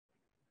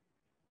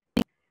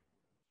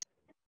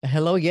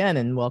Hello again,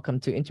 and welcome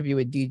to Interview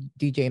with DJ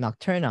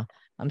Nocturna.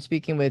 I'm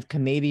speaking with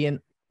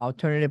Canadian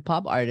alternative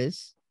pop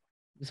artist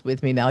who's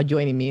with me now,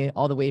 joining me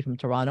all the way from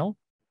Toronto,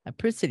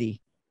 Apricity.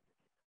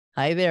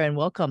 Hi there, and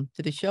welcome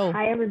to the show.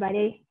 Hi,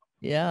 everybody.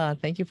 Yeah,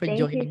 thank you for Thank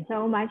you joining.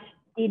 so much,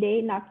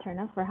 DJ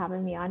Nocturna, for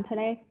having me on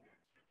today.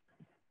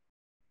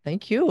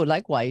 Thank you.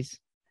 Likewise.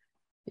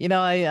 You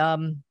know,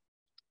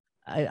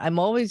 I'm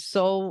always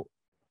so.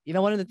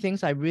 One of the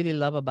things I really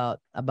love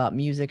about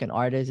music and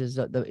artists is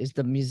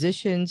the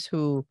musicians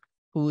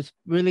who's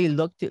really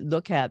look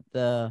at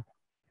the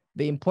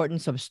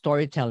importance of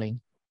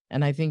storytelling.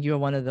 And I think you're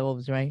one of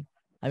those, right?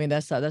 I mean,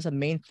 that's a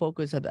main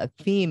focus of a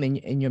theme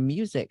in your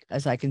music,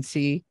 as I can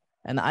see.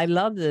 And I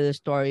love the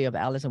story of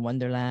Alice in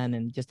Wonderland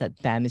and just that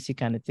fantasy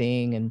kind of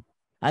thing.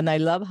 And I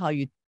love how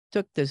you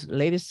took this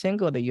latest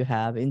single that you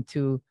have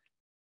into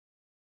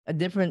a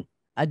different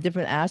a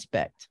different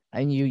aspect.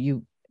 And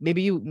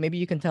maybe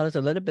you can tell us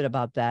a little bit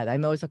about that. I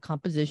know it's a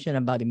composition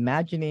about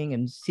imagining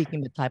and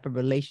seeking the type of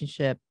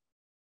relationship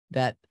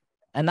that,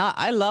 and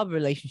I love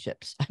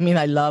relationships. I mean,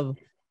 I love,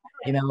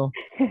 you know,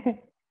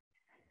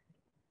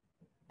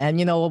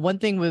 and one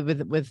thing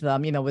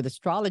with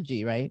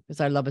astrology, right?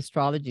 Because I love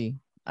astrology.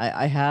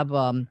 I have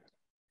a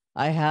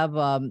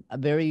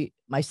very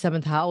my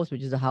seventh house,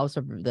 which is the house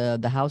of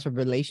the house of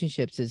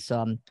relationships, is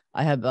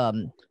I have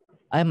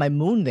my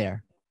moon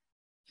there,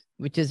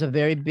 which is a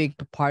very big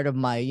part of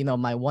my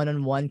my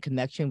one-on-one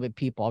connection with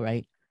people,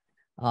 right?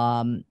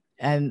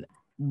 And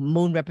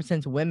moon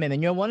represents women,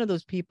 and you're one of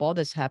those people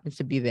that happens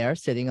to be there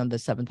sitting on the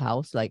seventh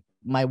house, like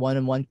my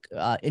one-on-one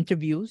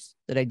interviews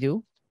that I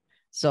do.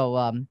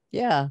 So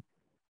yeah,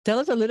 tell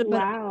us a little bit.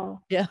 Wow.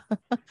 Yeah,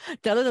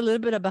 tell us a little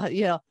bit about,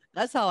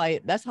 that's how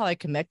I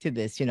connected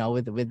this,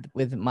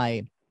 with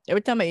my,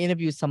 every time I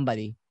interview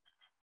somebody,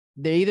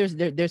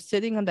 they're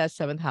sitting on that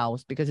seventh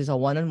house because it's a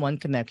one-on-one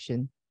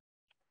connection,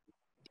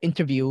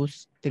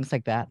 interviews, things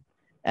like that.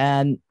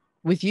 And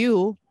with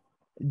you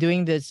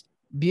doing this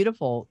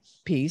beautiful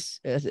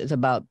piece, it's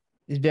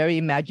very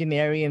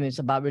imaginary and it's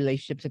about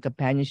relationships and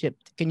companionship.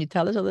 Can you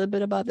tell us a little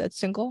bit about that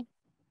single?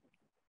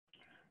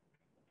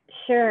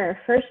 Sure.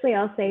 Firstly,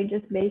 I'll say,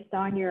 just based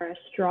on your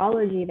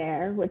astrology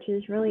there, which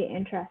is really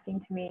interesting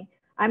to me.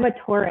 I'm a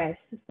Taurus,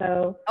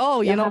 so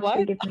Oh, you you'll know have to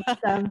what? give me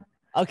some.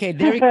 Okay,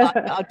 there we go.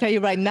 I'll tell you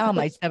right now,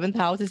 my seventh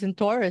house is in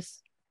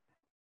Taurus.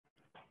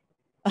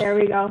 There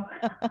we go.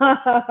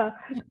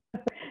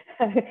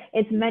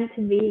 It's meant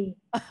to be.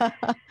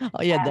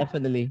 Oh yeah, Yeah.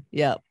 definitely.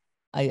 Yeah.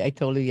 I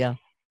totally, yeah.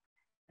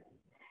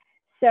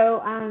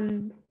 So,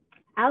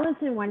 Alice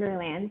in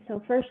Wonderland.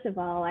 So, first of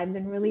all, I've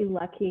been really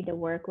lucky to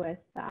work with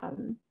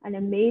an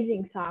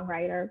amazing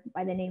songwriter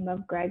by the name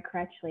of Greg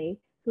Critchley,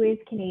 who is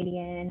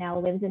Canadian and now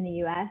lives in the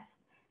U.S.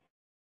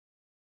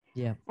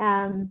 Yeah.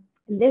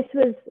 This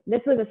was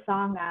a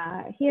song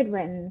he had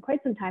written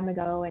quite some time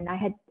ago, and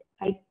I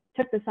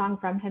took the song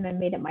from him and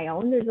made it my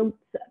own. There's a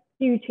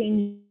few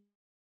changes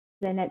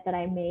in it that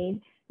I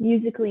made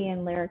musically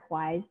and lyric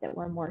wise that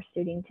were more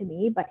suiting to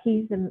me, but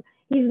he's the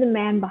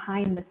man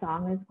behind the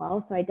song as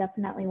well, so I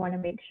definitely want to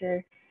make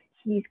sure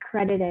he's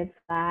credited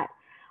for that.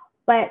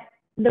 But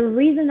the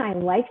reason I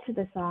liked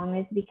the song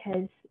is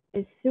because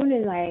as soon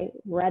as I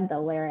read the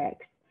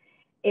lyrics,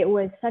 it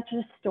was such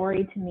a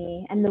story to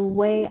me, and the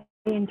way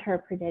I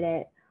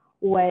interpreted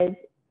was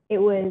it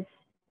was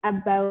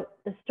about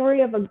the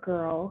story of a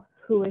girl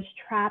who was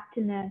trapped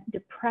in a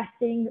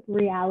depressing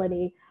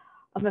reality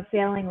of a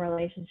failing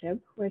relationship,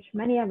 which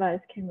many of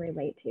us can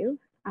relate to.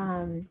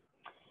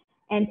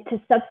 And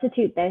to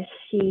substitute this,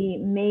 she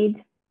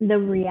made the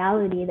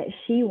reality that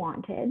she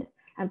wanted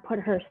and put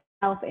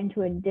herself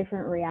into a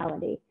different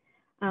reality,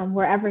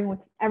 where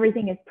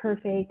everything is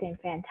perfect and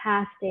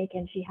fantastic,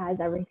 and she has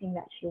everything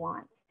that she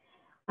wants.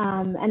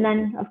 And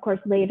then, of course,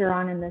 later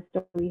on in the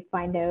story, we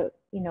find out,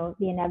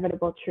 the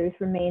inevitable truth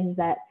remains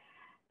that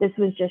this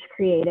was just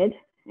created,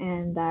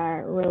 and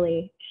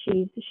really,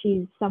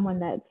 she's someone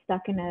that's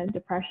stuck in a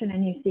depression,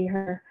 and you see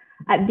her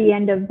at the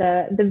end of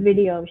the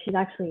video. She's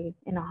actually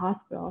in a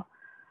hospital,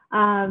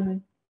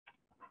 um,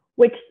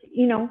 which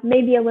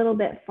may be a little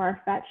bit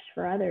far fetched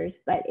for others,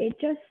 but it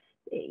just,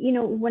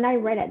 when I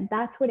read it,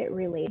 that's what it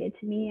related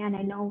to me. And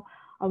I know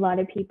a lot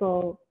of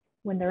people,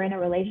 when they're in a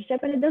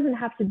relationship, and it doesn't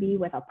have to be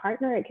with a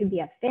partner, it could be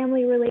a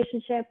family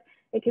relationship,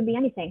 it could be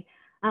anything.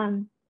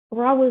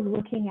 We're always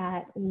looking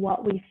at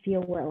what we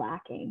feel we're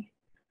lacking.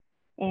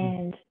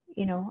 And,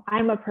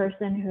 I'm a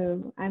person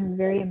who I'm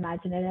very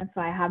imaginative.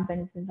 So I have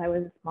been since I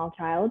was a small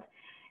child.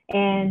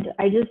 And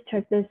I just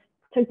took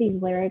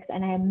these lyrics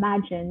and I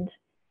imagined,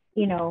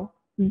 you know,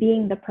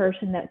 being the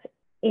person that's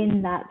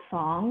in that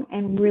song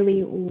and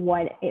really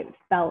what it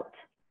felt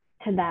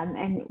to them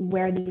and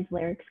where these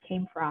lyrics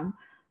came from.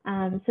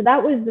 So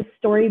that was the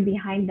story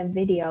behind the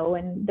video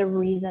and the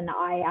reason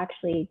I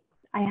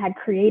had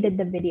created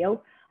the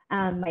video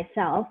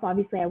myself.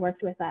 Obviously, I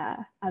worked with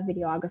a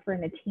videographer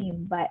and a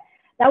team, but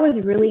that was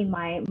really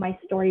my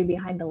story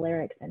behind the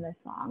lyrics in this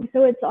song.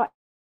 So it's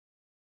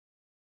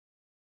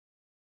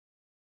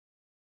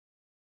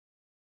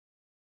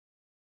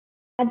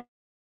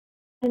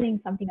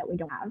imagining something that we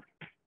don't have.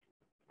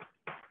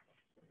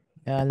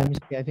 Let me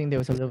see. I think there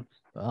was a little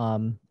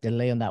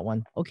delay on that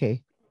one.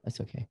 Okay, that's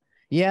okay.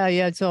 Yeah,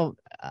 yeah. So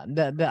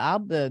the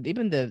album,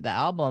 even the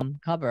album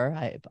cover,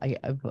 I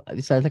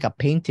it's like a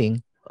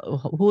painting.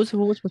 Who's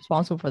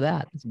responsible for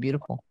that? It's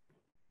beautiful.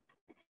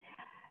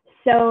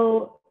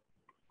 So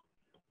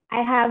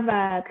I have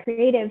a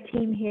creative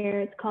team here.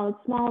 It's called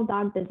Small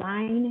Dog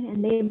Design,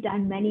 and they've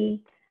done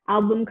many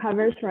album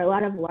covers for a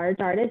lot of large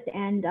artists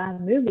and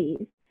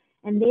movies.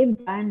 And they've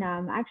done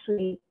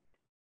actually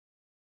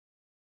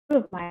two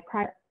of my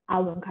prior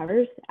album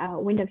covers,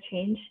 Wind of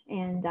Change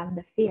and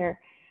The Fear.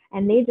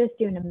 And they just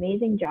do an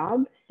amazing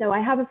job. So I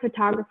have a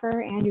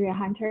photographer, Andrea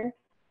Hunter.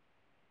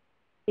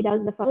 He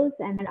does the photos,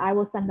 and then I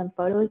will send them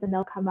photos, and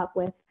they'll come up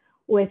with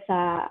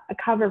a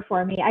cover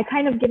for me. I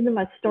kind of give them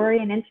a story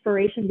and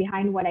inspiration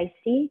behind what I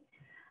see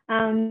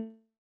in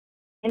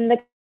the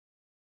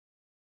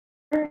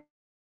cover,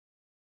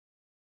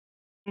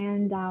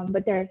 and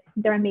but they're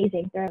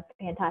amazing. They're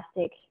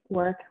fantastic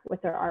work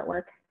with their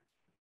artwork.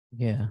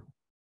 Yeah.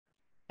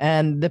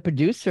 And the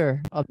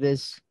producer of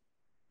this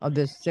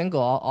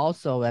single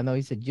also, I know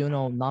he's a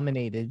Juno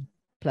nominated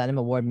Platinum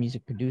Award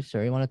music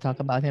producer. You want to talk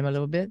about him a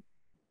little bit?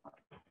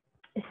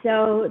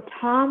 So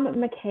Tom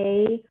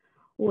McKay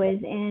was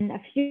in a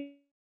few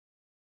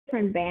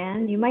different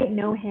bands. You might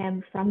know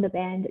him from the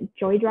band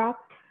Joy Drop.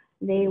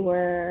 They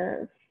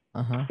were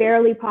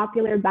fairly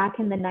popular back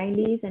in the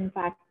 90s. In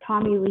fact,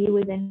 Tommy Lee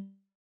was in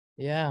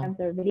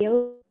their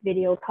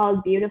video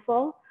called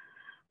Beautiful.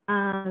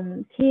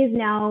 He's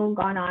now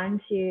gone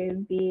on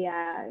to be,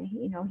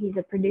 he's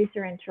a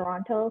producer in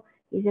Toronto.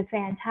 He's a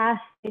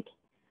fantastic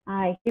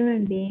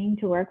human being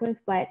to work with,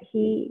 but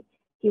he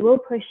will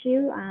push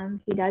you.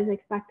 He does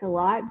expect a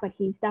lot, but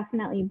he's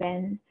definitely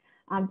been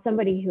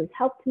somebody who's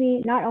helped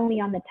me, not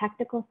only on the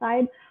technical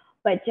side,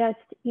 but just,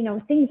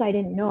 things I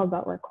didn't know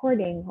about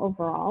recording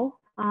overall.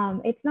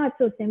 It's not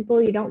so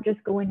simple. You don't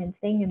just go in and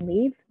sing and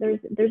leave.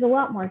 There's a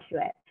lot more to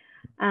it.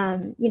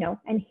 And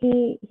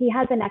he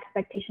has an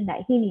expectation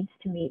that he needs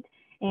to meet.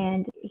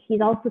 And he's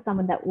also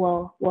someone that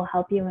will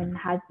help you and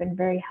has been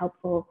very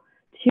helpful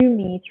to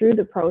me through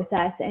the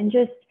process and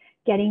just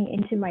getting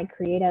into my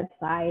creative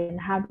side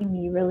and having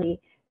me really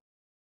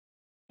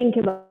think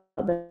about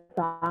the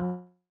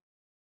song,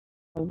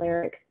 the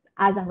lyrics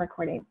as I'm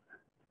recording.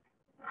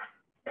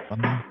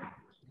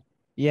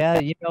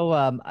 Yeah,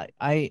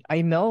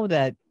 I know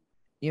that,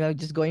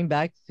 just going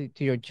back to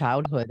your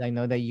childhood, I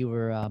know that you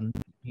were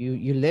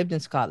you lived in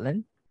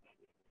Scotland.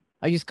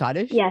 Are you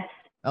Scottish? Yes.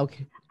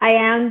 Okay. I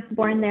am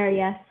born there,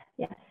 yes.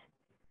 Yes.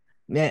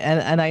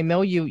 Yeah, and I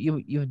know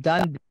you've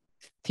done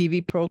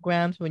TV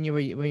programs when you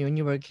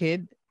were a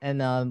kid,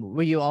 and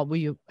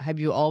have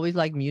you always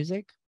liked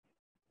music?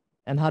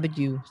 And how did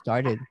you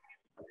start it?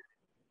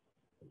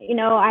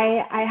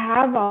 I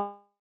have always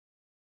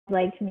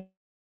liked music.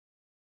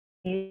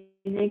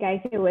 I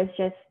think it was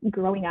just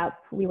growing up,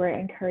 we were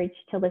encouraged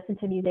to listen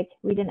to music.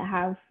 We didn't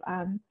have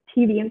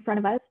TV in front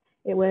of us.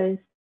 It was,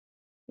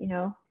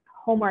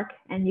 homework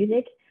and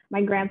music.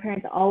 My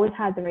grandparents always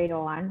had the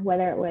radio on,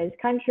 whether it was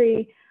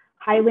country,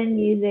 Highland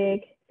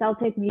music,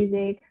 Celtic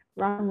music,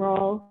 rock and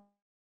roll,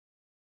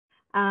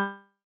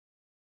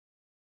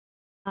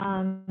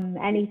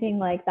 anything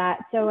like that.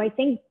 So I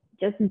think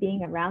just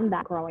being around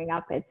that growing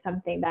up is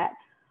something that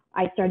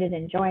I started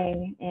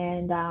enjoying,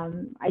 and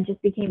I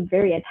just became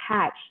very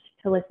attached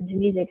to listen to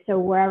music. So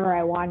wherever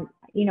I went,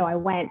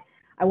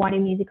 I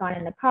wanted music on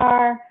in the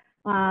car.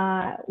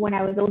 When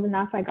I was old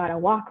enough, I got a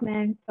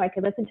Walkman so I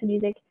could listen to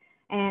music,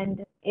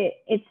 and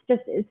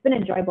it's been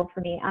enjoyable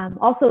for me.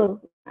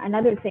 Also,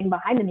 another thing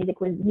behind the music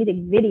was music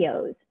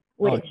videos,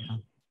 which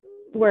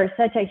were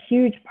such a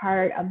huge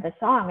part of the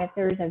song. If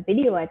there was a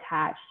video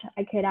attached,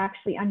 I could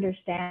actually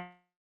understand,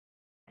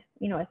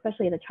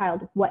 especially as a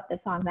child, what the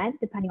song meant,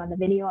 depending on the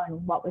video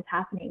and what was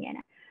happening in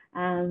it.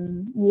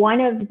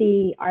 One of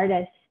the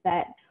artists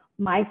that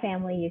my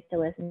family used to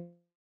listen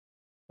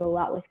to a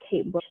lot was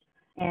Kate Bush.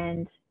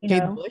 And,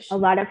 a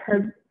lot of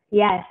her,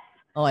 yes.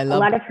 Oh, I love a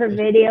lot of her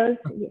videos.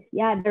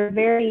 Yeah, they're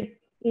very,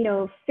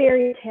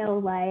 fairy tale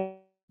like.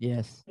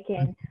 Yes.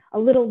 And a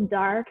little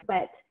dark,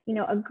 but,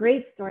 a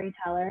great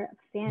storyteller,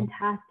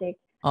 fantastic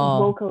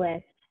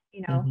vocalist,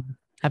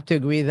 Have to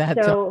agree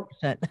that. So,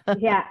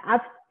 yeah,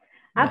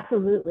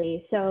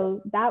 absolutely.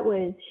 So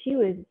she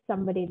was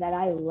somebody that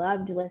I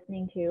loved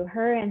listening to.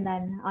 Her, and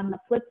then on the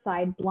flip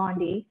side,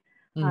 Blondie,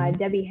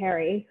 Debbie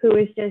Harry, who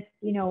was just,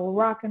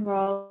 rock and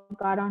roll,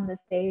 got on the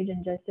stage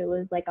and just, it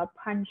was like a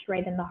punch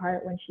right in the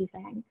heart when she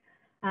sang.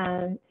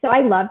 So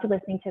I loved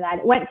listening to that.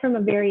 It went from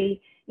a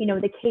very,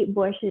 the Kate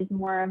Bush is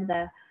more of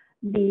the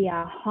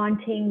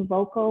haunting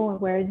vocal,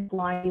 whereas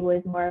Blondie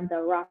was more of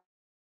the rock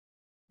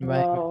and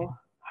roll,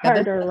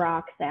 harder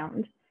rock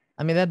sound.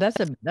 I mean,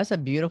 that's a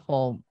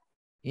beautiful,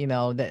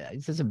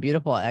 it's just a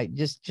beautiful. I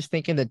just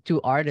thinking the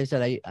two artists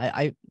that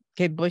I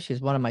Kate Bush is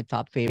one of my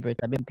top favorites.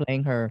 I've been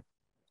playing her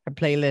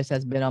playlist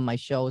has been on my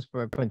shows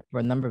for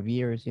a number of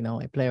years.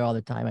 I play her all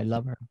the time. I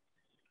love her,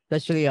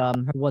 especially her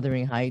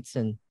Wuthering Heights,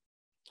 and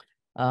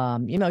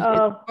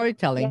it's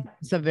storytelling.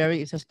 Yeah.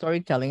 It's a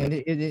storytelling, and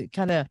it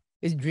kind of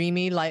is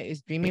dreamy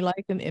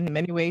like in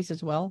many ways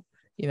as well.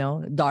 You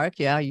know, dark,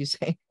 yeah, you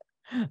say,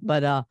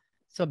 but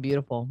so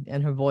beautiful,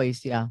 and her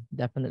voice, yeah,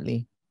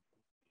 definitely,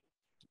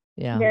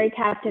 yeah. Very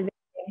captivating,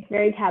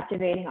 very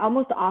captivating,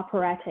 almost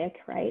operatic,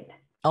 right?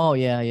 Oh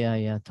yeah, yeah,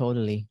 yeah,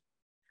 totally.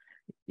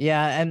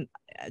 Yeah, and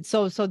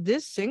so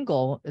this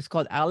single is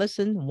called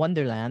Allison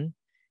Wonderland.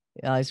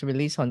 It's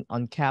released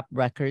on Cap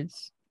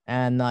Records,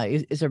 and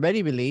it's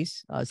already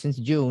released since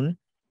June.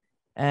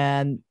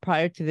 And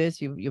prior to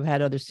this, you've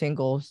had other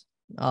singles,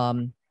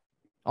 um,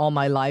 All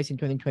My Lives in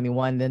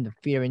 2021, then The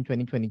Fear in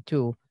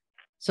 2022.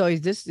 So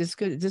is this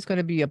going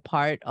to be a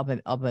part of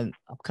an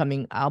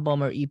upcoming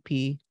album or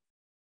EP?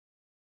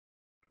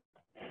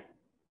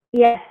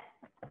 Yes,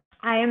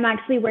 I am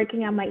actually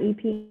working on my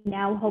EP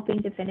now,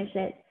 hoping to finish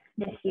it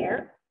this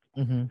year.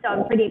 Mm-hmm. So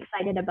I'm pretty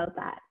excited about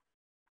that.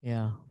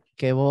 Yeah.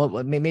 Okay.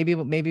 Well, maybe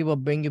we'll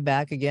bring you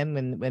back again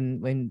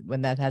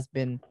when that has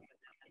been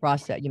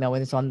processed. You know,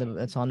 when it's on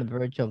the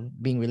verge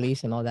of being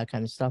released and all that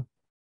kind of stuff.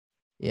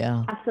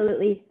 Yeah.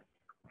 Absolutely.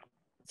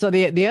 So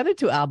the other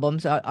two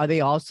albums are they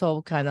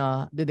also kind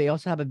of do they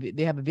also have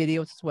they have a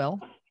videos as well?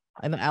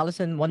 I know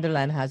Allison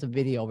Wonderland has a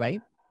video,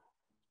 right?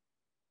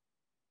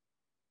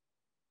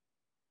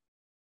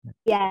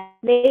 Yeah,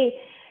 they,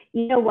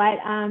 you know what?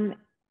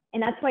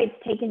 And that's why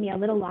it's taken me a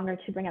little longer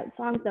to bring out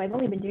songs. So I've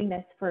only been doing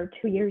this for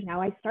 2 years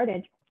now. I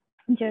started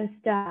just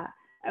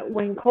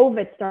when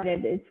COVID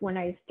started. It's when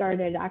I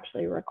started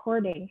actually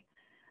recording.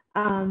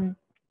 Um,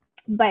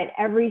 but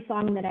every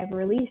song that I've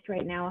released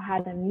right now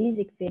has a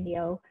music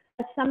video.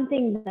 That's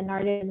something that an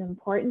artist is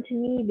important to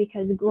me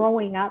because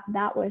growing up,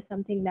 that was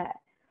something that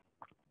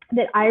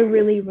I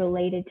really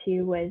related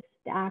to was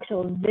the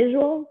actual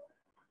visual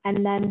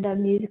and then the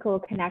musical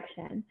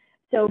connection.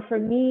 So for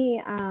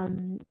me,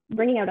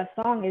 bringing out a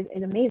song is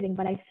amazing,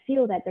 but I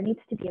feel that there needs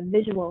to be a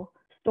visual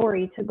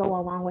story to go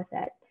along with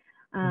it.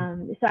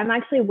 So I'm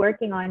actually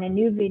working on a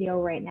new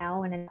video right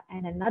now and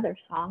another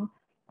song,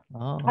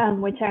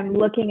 which I'm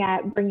looking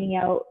at bringing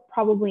out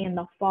probably in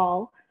the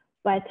fall.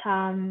 But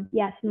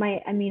yes,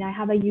 I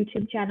have a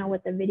YouTube channel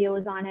with the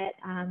videos on it.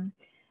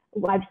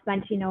 I've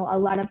spent, a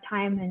lot of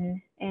time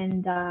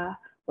and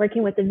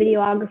working with the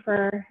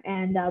videographer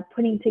and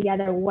putting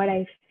together what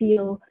I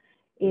feel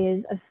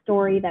is a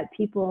story that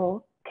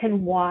people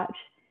can watch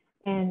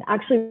and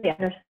actually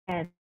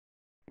understand.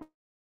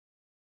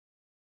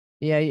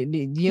 Yeah,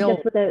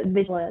 just with the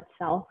visual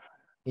itself.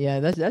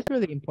 Yeah, that's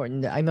really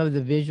important. I know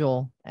the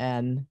visual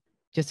and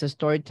just the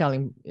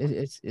storytelling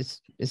is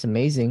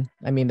amazing.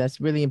 I mean,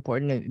 that's really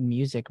important in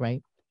music,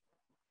 right?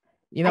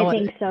 You know I what?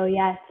 think so,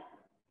 yes.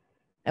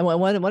 And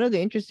one of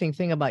the interesting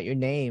thing about your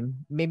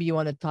name, maybe you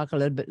want to talk a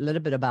little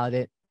bit about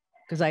it,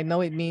 because I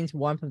know it means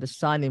warmth of the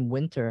sun in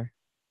winter,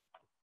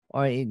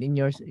 or in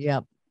yours,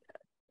 yeah.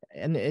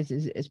 And it's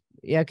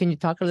yeah. Can you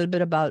talk a little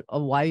bit about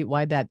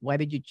why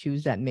did you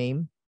choose that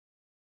name?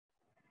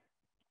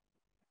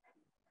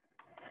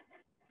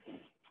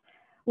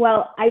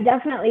 Well, I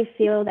definitely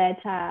feel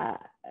that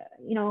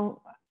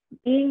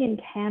being in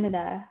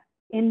Canada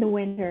in the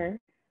winter,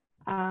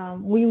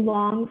 we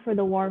long for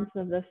the warmth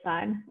of the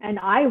sun, and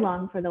I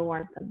long for the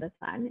warmth of the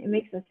sun. It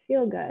makes us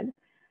feel good.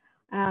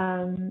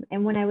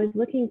 And when I was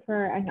looking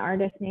for an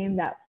artist name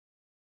that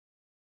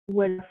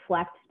would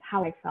reflect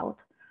how I felt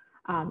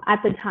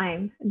at the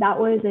time, that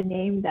was a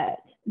name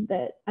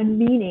that a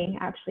meaning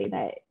actually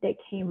that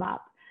came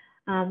up,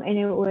 and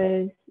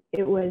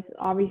it was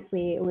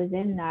obviously it was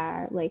in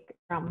like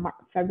around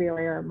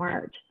February or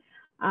March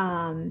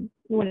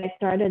when I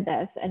started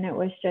this, and it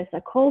was just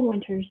a cold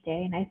winter's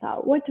day, and I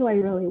thought, what do I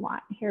really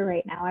want here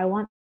right now? I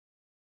want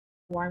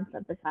the warmth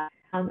of the sun,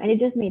 and it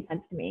just made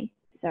sense to me.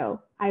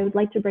 So I would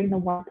like to bring the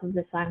warmth of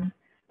the sun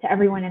to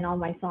everyone in all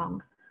my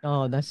songs.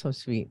 Oh, that's so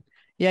sweet.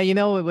 Yeah, you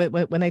know,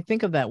 when I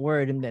think of that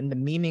word and the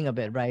meaning of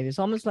it, right? It's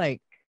almost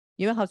like,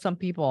 you know how some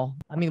people,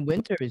 I mean,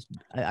 winter is,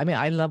 I mean,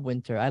 I love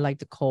winter. I like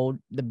the cold,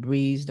 the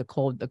breeze, the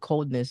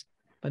coldness.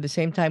 But at the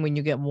same time, when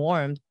you get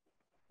warm,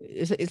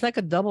 it's like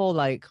a double,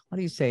 like, how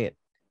do you say it?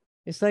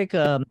 It's like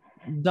a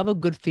double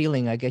good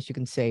feeling, I guess you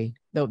can say.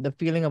 The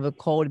feeling of the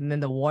cold and then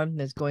the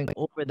warmness going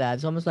over that.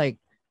 It's almost like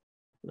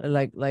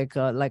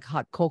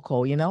hot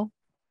cocoa, you know,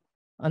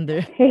 under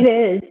It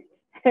is.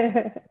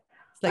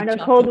 it's like On a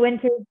cold chocolate.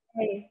 winter's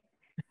day.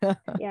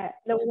 Yeah,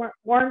 the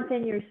warmth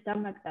in your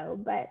stomach though,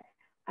 but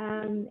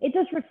it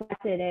just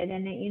reflected it,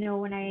 and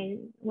when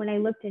I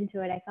looked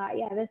into it, I thought,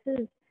 yeah,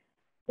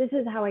 this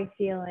is how I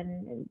feel,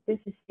 and this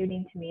is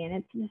suiting to me, and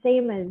it's the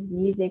same as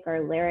music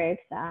or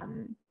lyrics.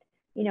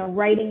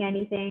 Writing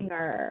anything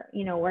or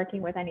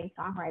working with any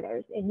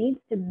songwriters, it needs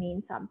to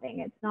mean something.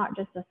 It's not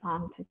just a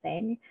song to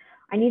sing.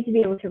 I need to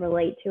be able to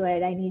relate to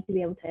it. I need to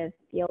be able to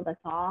feel the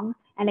song.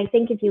 And I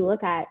think if you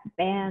look at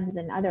bands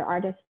and other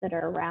artists that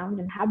are around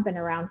and have been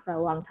around for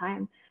a long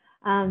time,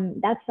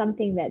 that's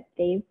something that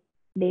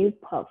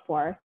they've put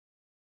forth.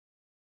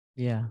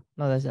 Yeah,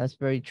 no, that's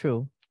very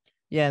true.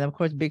 Yeah, and of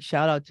course, big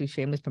shout out to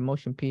Shameless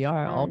Promotion PR.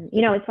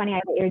 It's funny.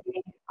 I thought you were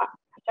doing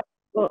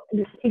well,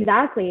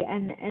 exactly,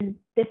 and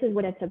this is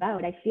what it's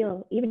about. I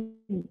feel even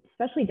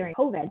especially during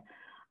COVID,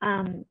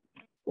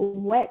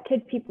 what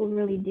could people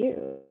really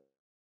do?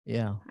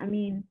 Yeah. I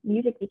mean,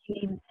 music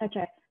became such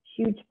a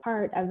huge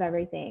part of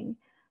everything.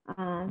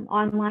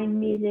 Online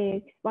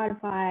music,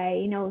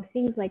 Spotify,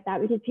 things like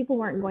that, because people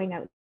weren't going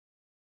out.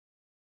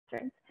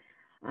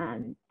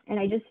 And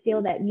I just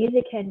feel that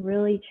music can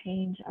really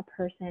change a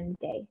person's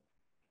day.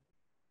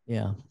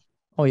 Yeah.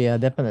 Oh yeah,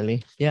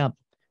 definitely. Yeah.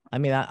 I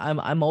mean,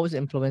 I'm always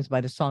influenced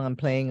by the song I'm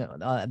playing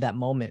at that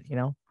moment.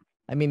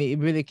 I mean, it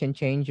really can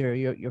change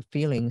your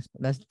feelings.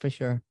 That's for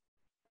sure.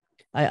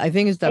 I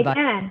think it's It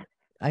can.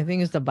 I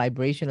think it's the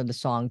vibration of the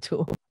song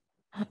too.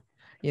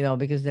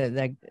 Because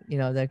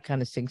that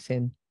kind of sinks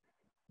in.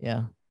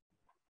 Yeah.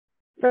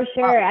 For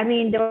sure. I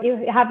mean, don't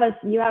you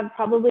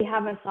probably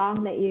have a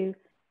song that you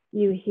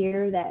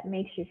hear that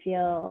makes you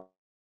feel,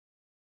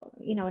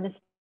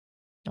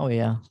 Oh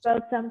yeah.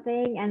 about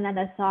something, and then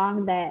a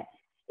song that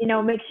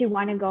makes you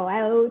want to go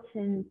out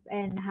and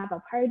have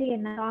a party,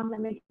 and a song that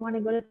makes you want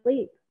to go to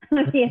sleep.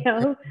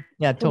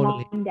 Yeah, To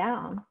totally. wind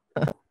down.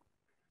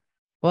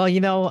 Well,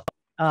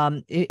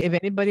 if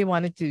anybody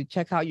wanted to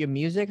check out your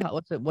music,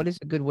 what is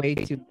a good way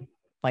to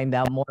find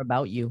out more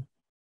about you?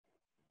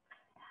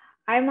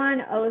 I'm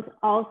on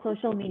all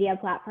social media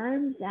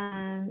platforms,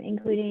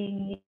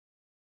 including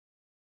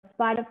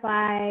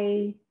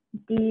Spotify,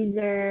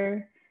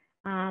 Deezer,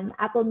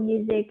 Apple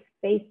Music,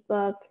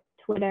 Facebook,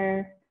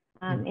 Twitter,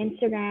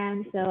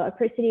 Instagram. So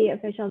Apricity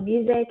Official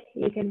Music.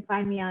 You can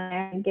find me on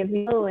there and give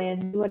me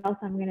and what else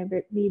I'm going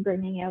to be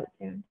bringing out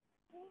soon.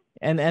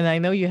 And I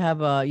know you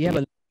have a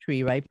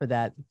tree, right, for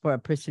that, for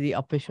Apricity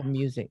Official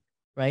Music,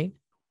 right?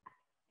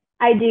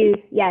 I do,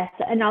 yes,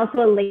 and also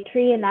a link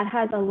tree, and that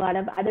has a lot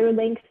of other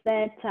links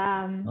that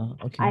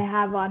Okay. I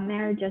have on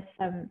there. Just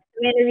some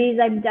interviews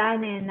I've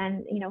done, and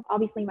then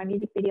obviously my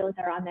music videos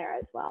are on there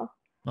as well.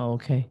 Oh,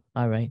 okay.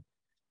 All right.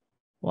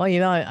 Well,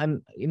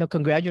 I'm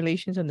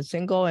congratulations on the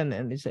single,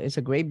 and it's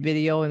a great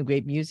video and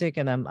great music,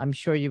 and I'm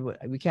sure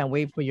we can't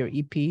wait for your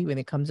EP when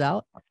it comes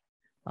out.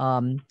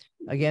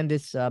 Again,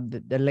 this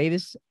the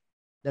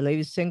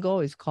latest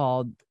single is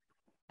called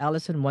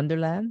Allison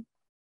Wonderland,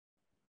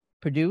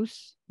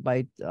 produced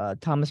by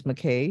Thomas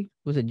McKay,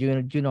 who's a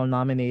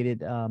Juno-nominated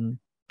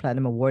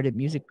platinum awarded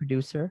music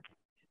producer,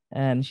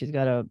 and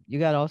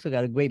also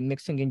got a great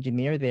mixing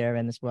engineer there,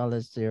 and as well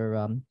as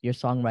your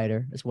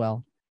songwriter as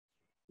well.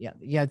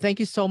 Yeah. Thank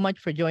you so much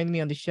for joining me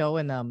on the show,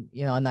 and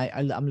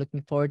and I'm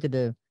looking forward to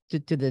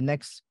the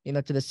next,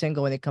 to the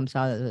single when it comes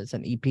out as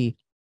an EP.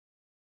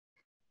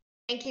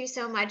 Thank you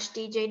so much,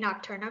 DJ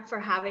Nocturna, for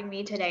having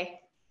me today.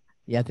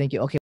 Yeah, thank you.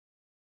 Okay.